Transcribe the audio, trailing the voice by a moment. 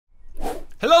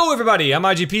Hello everybody, I'm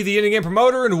IGP, the indie game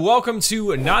promoter, and welcome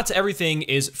to Not Everything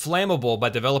Is Flammable by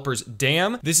developers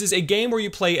Damn. This is a game where you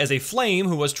play as a flame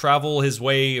who must travel his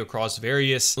way across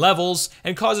various levels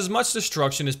and cause as much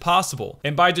destruction as possible.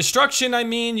 And by destruction, I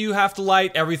mean you have to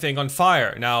light everything on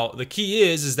fire. Now, the key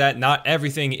is that not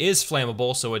everything is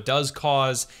flammable, so it does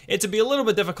cause it to be a little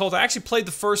bit difficult. I actually played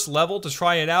the first level to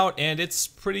try it out, and it's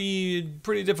pretty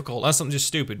difficult, unless I'm just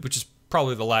stupid, which is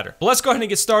probably the latter. But let's go ahead and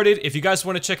get started. If you guys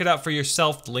want to check it out for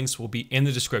yourself, the links will be in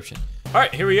the description. All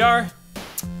right, here we are.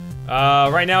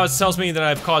 Right now it tells me that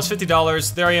I've caused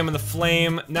 $50. There I am in the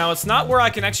flame. Now it's not where I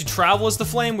can actually travel as the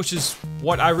flame, which is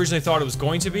what I originally thought it was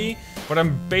going to be, but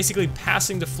I'm basically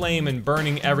passing the flame and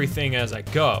burning everything as I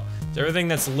go. So everything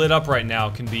that's lit up right now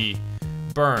can be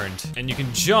burned. And you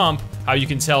can jump. How you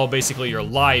can tell basically your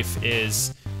life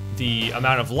is the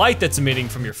amount of light that's emitting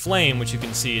from your flame, which you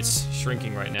can see it's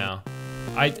shrinking right now.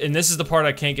 And this is the part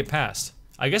I can't get past.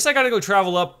 I guess I gotta go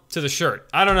travel up to the shirt.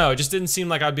 I don't know, it just didn't seem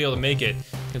like I'd be able to make it,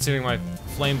 considering my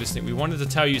flame distinct. We wanted to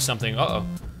tell you something. Uh-oh.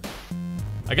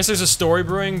 I guess there's a story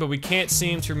brewing, but we can't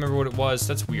seem to remember what it was.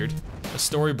 That's weird. A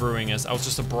story brewing is, I was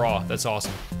just a bra. That's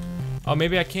awesome. Oh,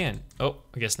 maybe I can. Oh,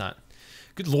 I guess not.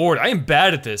 Good lord, I am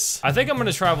bad at this. I think I'm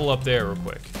gonna travel up there real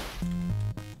quick.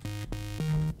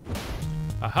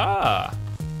 Aha!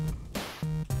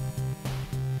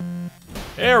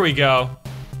 There we go.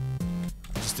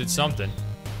 Just did something.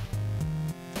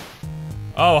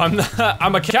 Oh,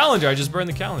 I'm a calendar. I just burned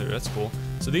the calendar. That's cool.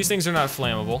 So these things are not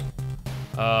flammable.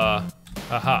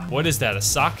 Aha. What is that? A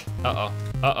sock? Uh-oh.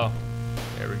 Uh-oh.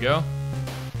 There we go.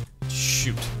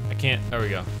 Shoot. I can't. There we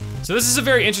go. So this is a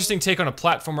very interesting take on a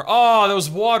platformer. Oh, that was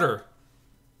water.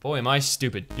 Boy, am I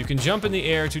stupid. You can jump in the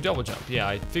air to double jump. Yeah,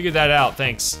 I figured that out.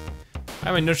 Thanks. I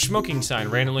have a no smoking sign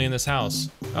randomly in this house.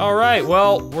 All right,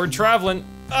 well, we're traveling.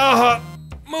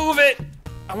 Move it!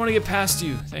 I want to get past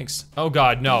you, thanks. Oh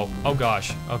God, no, oh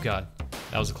gosh, oh God.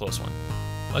 That was a close one.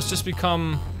 Let's just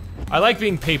become, I like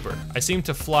being paper. I seem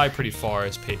to fly pretty far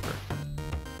as paper.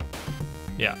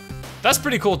 Yeah, that's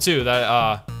pretty cool too,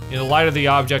 that you know, the lighter the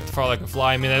object, the farther I can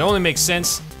fly. I mean, that only makes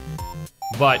sense,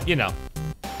 but you know,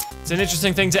 it's an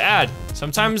interesting thing to add.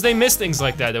 Sometimes they miss things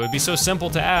like that would be so simple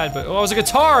to add, but oh, it was a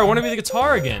guitar, I want to be the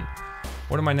guitar again.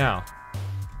 What am I now?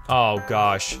 Oh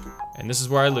gosh, and this is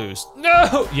where I lose.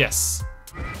 No, yes.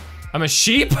 I'm a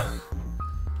sheep?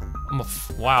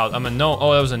 Wow, I'm a gnome.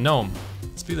 Oh, that was a gnome.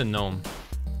 Let's be the gnome.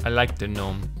 I like the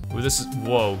gnome. Ooh, this is,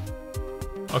 whoa.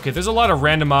 Okay, there's a lot of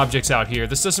random objects out here.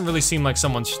 This doesn't really seem like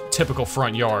someone's typical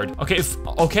front yard. Okay,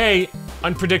 okay,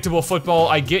 unpredictable football,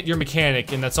 I get your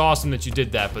mechanic, and that's awesome that you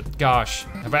did that, but gosh,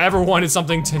 have I ever wanted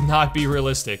something to not be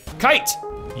realistic? Kite!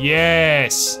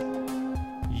 Yes!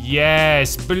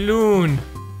 Yes, balloon!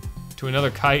 To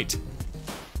another kite.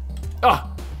 Ah!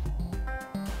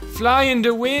 Fly in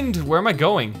the wind. Where am I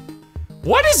going?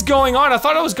 What is going on? I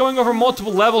thought I was going over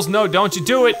multiple levels. No, don't you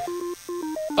do it.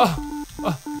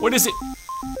 What is it?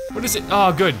 What is it?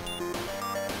 Oh, good.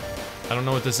 I don't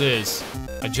know what this is.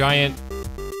 A giant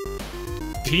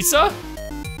pizza?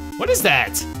 What is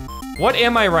that? What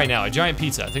am I right now? A giant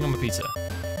pizza. I think I'm a pizza.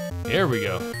 There we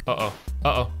go. Uh-oh.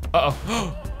 Uh-oh.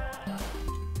 Uh-oh.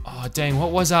 Oh, dang,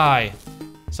 what was I?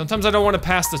 Sometimes I don't want to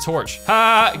pass the torch.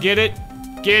 Ha! Get it?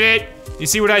 Get it? You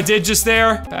see what I did just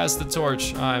there? Pass the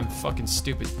torch. I'm fucking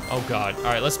stupid. Oh God. All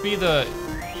right, let's not be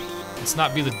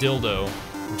the dildo,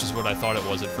 which is what I thought it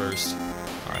was at first.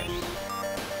 All right.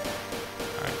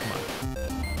 All right, come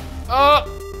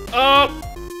on.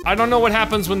 I don't know what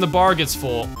happens when the bar gets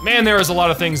full. Man, there is a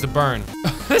lot of things to burn.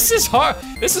 This is hard.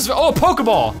 This is, oh, a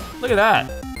Pokeball. Look at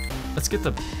that. Let's get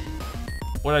the,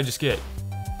 what did I just get?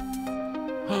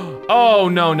 Oh,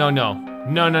 no, no, no.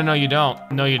 No, no, no, you don't.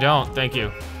 No, you don't. Thank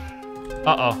you.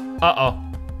 Uh-oh. Uh-oh.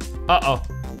 Uh-oh.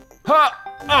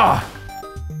 Ha! Ah!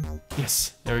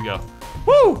 Yes, there we go.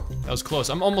 Woo! That was close.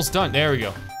 I'm almost done. There we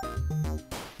go.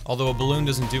 Although a balloon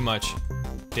doesn't do much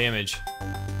damage.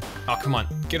 Oh, come on.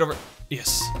 Get over.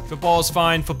 Yes. Football is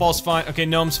fine. Football's fine. Okay,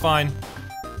 gnome's fine.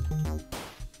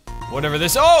 Whatever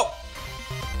this. Oh!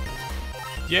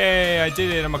 Yay, I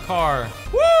did it. I'm a car.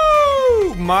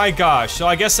 Woo! My gosh. So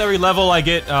I guess every level I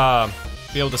get,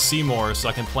 be able to see more so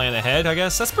I can plan ahead, I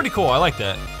guess. That's pretty cool. I like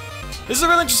that. This is a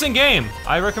really interesting game.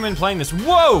 I recommend playing this.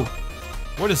 Whoa!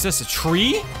 What is this, a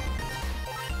tree?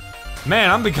 Man,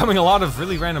 I'm becoming a lot of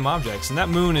really random objects, and that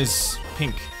moon is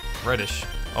pink, reddish.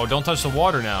 Oh, don't touch the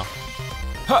water now.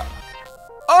 Huh.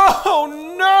 Oh,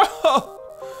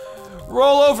 no!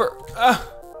 Roll over.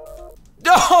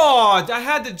 Oh, I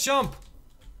had to jump.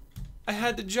 I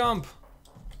had to jump.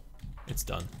 It's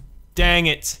done. Dang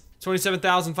it.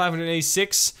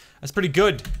 27,586. That's pretty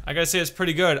good. I gotta say it's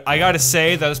pretty good. I gotta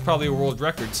say that is probably a world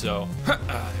record, so. There we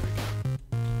go.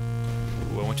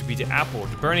 Ooh, I want to beat the apple,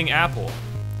 the burning apple.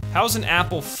 How's an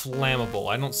apple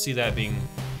flammable? I don't see that being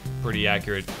pretty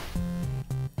accurate.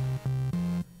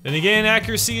 Then again,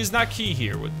 accuracy is not key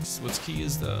here. What's key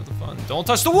is the fun. Don't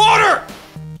touch the water!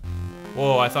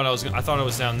 Whoa, I thought I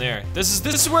was down there. This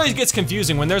is where it gets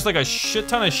confusing when there's like a shit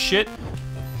ton of shit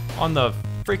on the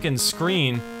freaking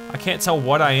screen. I can't tell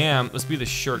what I am. Let's be the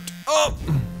shirt. Oh!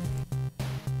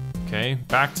 Okay,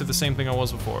 back to the same thing I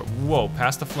was before. Whoa,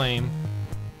 past the flame.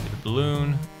 Get a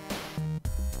balloon.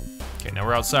 Okay, now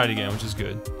we're outside again, which is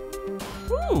good.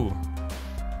 Woo!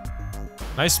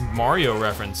 Nice Mario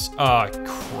reference. Ah,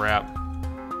 crap.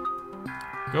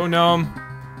 Go gnome.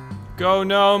 Go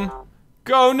gnome.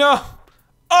 Go gnome.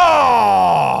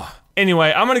 Oh!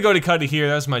 Anyway, I'm gonna go to cut it here.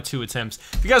 That was my 2 attempts.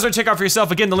 If you guys want to check out for yourself,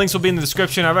 again, the links will be in the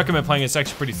description. I recommend playing it. It's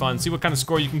actually pretty fun. See what kind of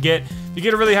score you can get. If you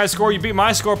get a really high score, you beat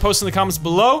my score, post in the comments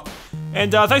below.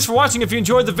 And thanks for watching. If you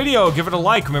enjoyed the video, give it a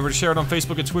like. Remember to share it on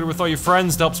Facebook and Twitter with all your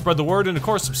friends to help spread the word. And of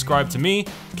course, subscribe to me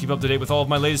to keep up to date with all of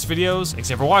my latest videos. Thanks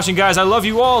again for watching, guys. I love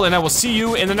you all, and I will see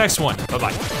you in the next one.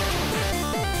 Bye-bye.